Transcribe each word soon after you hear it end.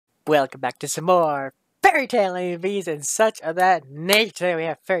Welcome back to some more Fairy Tale AMVs and such of that nature. Today we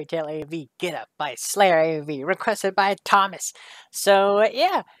have Fairy Tale AMV Get Up by Slayer AMV, requested by Thomas. So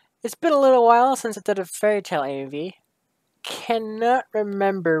yeah, it's been a little while since I did a Fairy Tale AMV. Cannot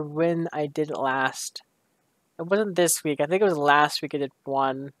remember when I did it last. It wasn't this week. I think it was last week I did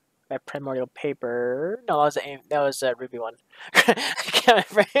one by Primordial Paper. No, that was a Ruby one. I can't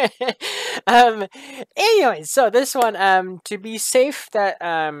remember. Anyway, so this one, to be safe that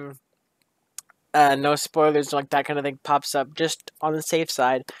no spoilers like that kind of thing pops up, just on the safe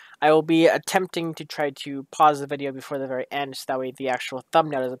side, I will be attempting to try to pause the video before the very end, so that way the actual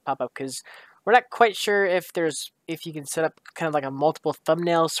thumbnail doesn't pop up, because we're not quite sure if you can set up kind of like a multiple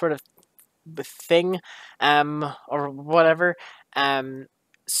thumbnail sort of thing, or whatever.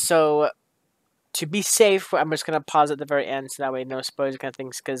 So to be safe, I'm just gonna pause at the very end, so that way no spoilers kind of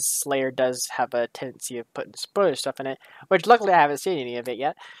things, because Slayer does have a tendency of putting spoiler stuff in it, which luckily I haven't seen any of it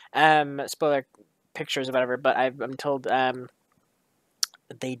yet. Spoiler pictures or whatever, but I'm told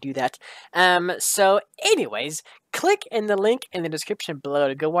they do that. So anyways, click in the link in the description below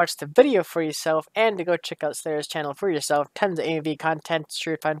to go watch the video for yourself and to go check out Slayer's channel for yourself. Tons of AMV content.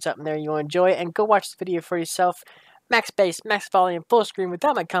 Sure to find something there you'll enjoy, and go watch the video for yourself. Max bass, max volume, full screen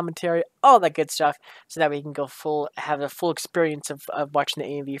without my commentary, all that good stuff, so that way you can go have a full experience of watching the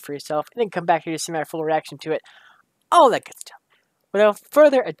AMV for yourself, and then come back here to see my full reaction to it. All that good stuff. Without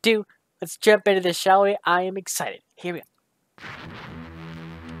further ado, let's jump into this, shall we? I am excited. Here we go.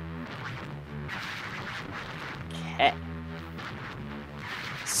 Okay.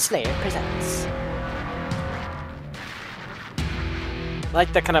 Slayer presents. I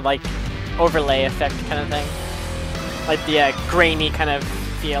like the kind of like overlay effect kind of thing. Like the grainy kind of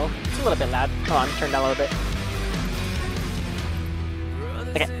feel. It's a little bit loud. Hold on, turn down a little bit.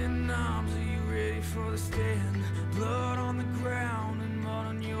 Okay.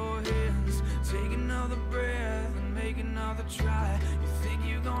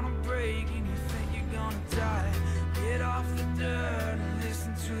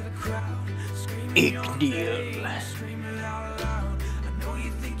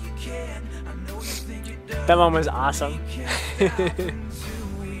 That one was awesome.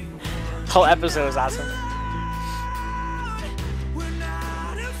 Whole episode was awesome.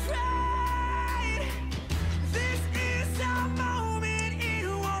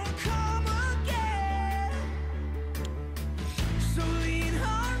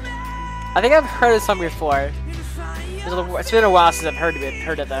 I think I've heard this song before. It's been a while since I've heard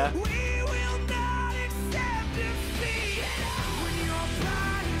it though.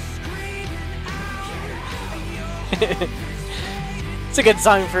 It's a good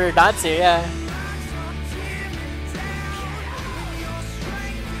song for not to, yeah.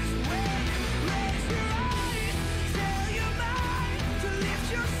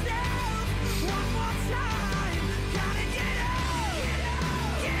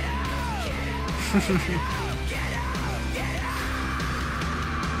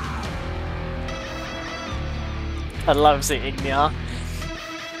 I love seeing Neil.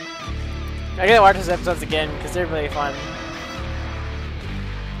 I gotta watch those episodes again because they're really fun.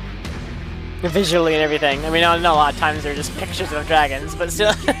 Visually and everything. I mean, I know a lot of times they're just pictures of dragons, but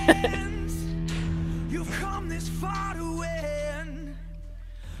still. You've come this far to win.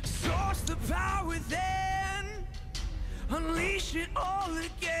 Source the power within. Unleash it all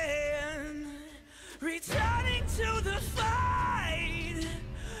again. Returning to the fight.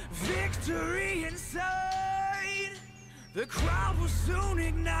 Victory inside. The crowd will soon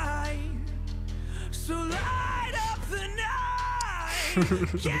ignite. So light up the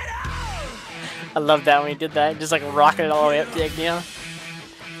night. Get out! I love that when he did that, just like rocking it all the way up to Igneo.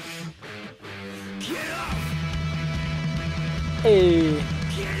 Hey.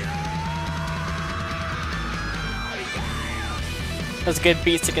 That was good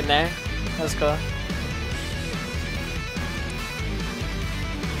beat stick in there. That was cool.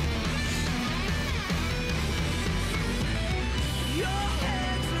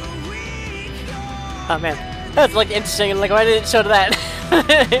 Oh man, that's like interesting. Like, why did it show that?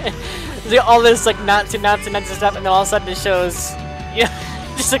 All this like Natsu stuff, and then all of a sudden it shows, you know,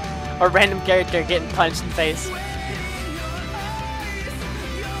 just like a random character getting punched in the face.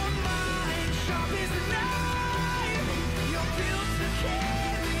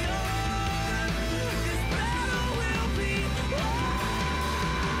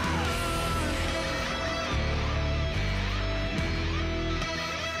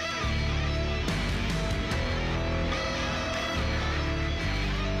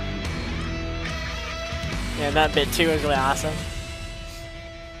 Yeah, that bit too was really awesome.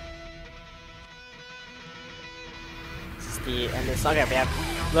 This is the end of the song. Okay, we have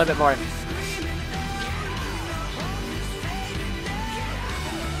A little bit more.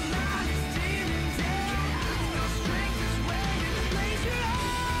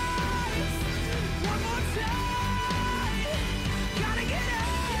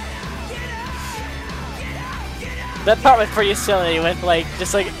 That part was pretty silly with like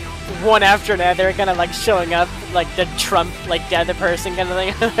just like one after another kind of like showing up like the Trump like the other person kind of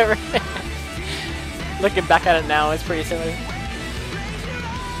thing. Looking back at it now, it's pretty silly.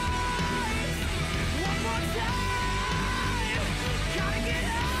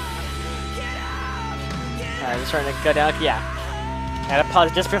 Alright, just trying to go down. Yeah. Gotta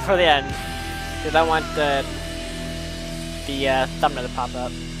pause just before the end. Because I want the thumbnail to pop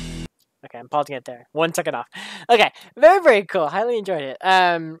up. Okay, I'm pausing it there. 1 second off. Okay, very, very cool. Highly enjoyed it.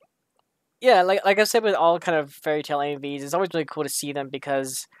 Yeah, like I said with all kind of fairy tale AMVs, it's always really cool to see them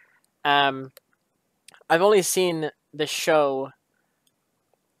because I've only seen the show,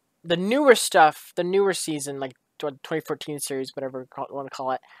 the newer stuff, the newer season, like 2014 series, whatever you want to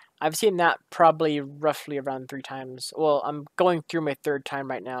call it. I've seen that probably roughly around 3 times. Well, I'm going through my 3rd time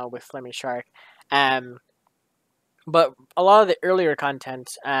right now with Flaming Shark. But a lot of the earlier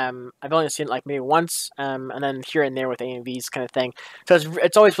content, I've only seen it like maybe once, and then here and there with AMVs kind of thing. So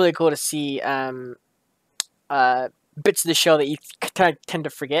it's always really cool to see bits of the show that you kind of tend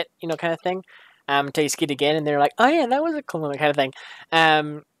to forget, you know, kind of thing, until you see it again, and they're like, oh yeah, that was a cool one, kind of thing.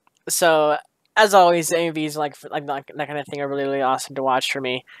 So as always, AMVs like that kind of thing are really, really awesome to watch for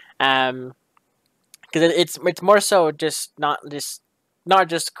me, because it's more so just not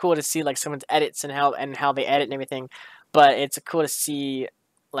just cool to see like someone's edits and how they edit and everything, but it's cool to see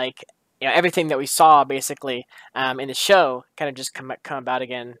like, you know, everything that we saw basically in the show kind of just come about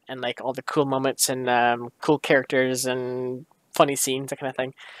again, and like all the cool moments and cool characters and funny scenes, that kind of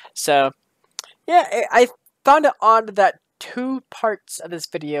thing. So yeah, I found it odd that 2 parts of this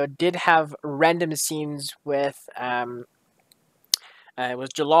video did have random scenes with it was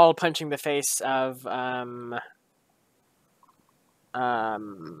Jalal punching the face of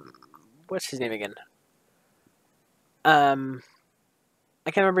what's his name again? I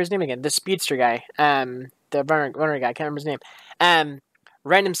can't remember his name again. The speedster guy. The runner guy. I can't remember his name.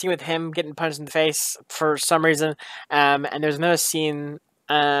 Random scene with him getting punched in the face for some reason. And there's another scene.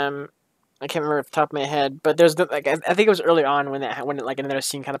 I can't remember off the top of my head, but there's like I think it was early on when like another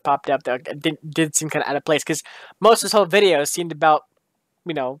scene kind of popped up that did seem kind of out of place, because most of this whole video seemed about,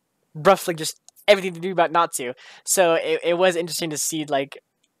 you know, roughly just everything to do about Natsu. So it was interesting to see, like,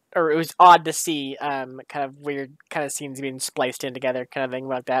 or it was odd to see kind of weird kind of scenes being spliced in together, kind of thing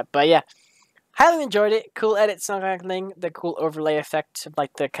like that. But yeah, highly enjoyed it. Cool edits and kind of thing. The cool overlay effect of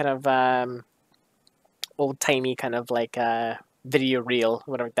like the kind of old timey kind of like video reel,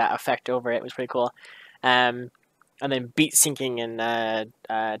 whatever, that effect over it was pretty cool. And then beat syncing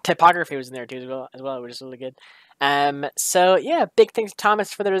and typography was in there too as well, which is really good. So yeah, big thanks to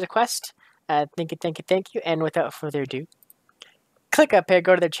Thomas for the request. Thank you. And without further ado, click up here,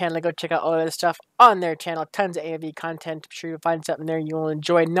 go to their channel, and go check out all of the stuff on their channel. Tons of AMV content. I'm sure you'll find something there you will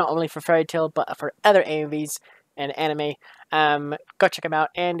enjoy, not only for Fairy Tail, but for other AMVs and anime. Go check them out,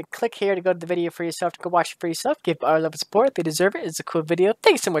 and click here to go to the video for yourself, to go watch it for yourself. Give our love and support. They deserve it. It's a cool video.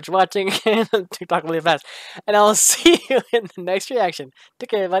 Thanks so much for watching. To talk really fast. And I'll see you in the next reaction.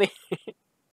 Take care, everybody.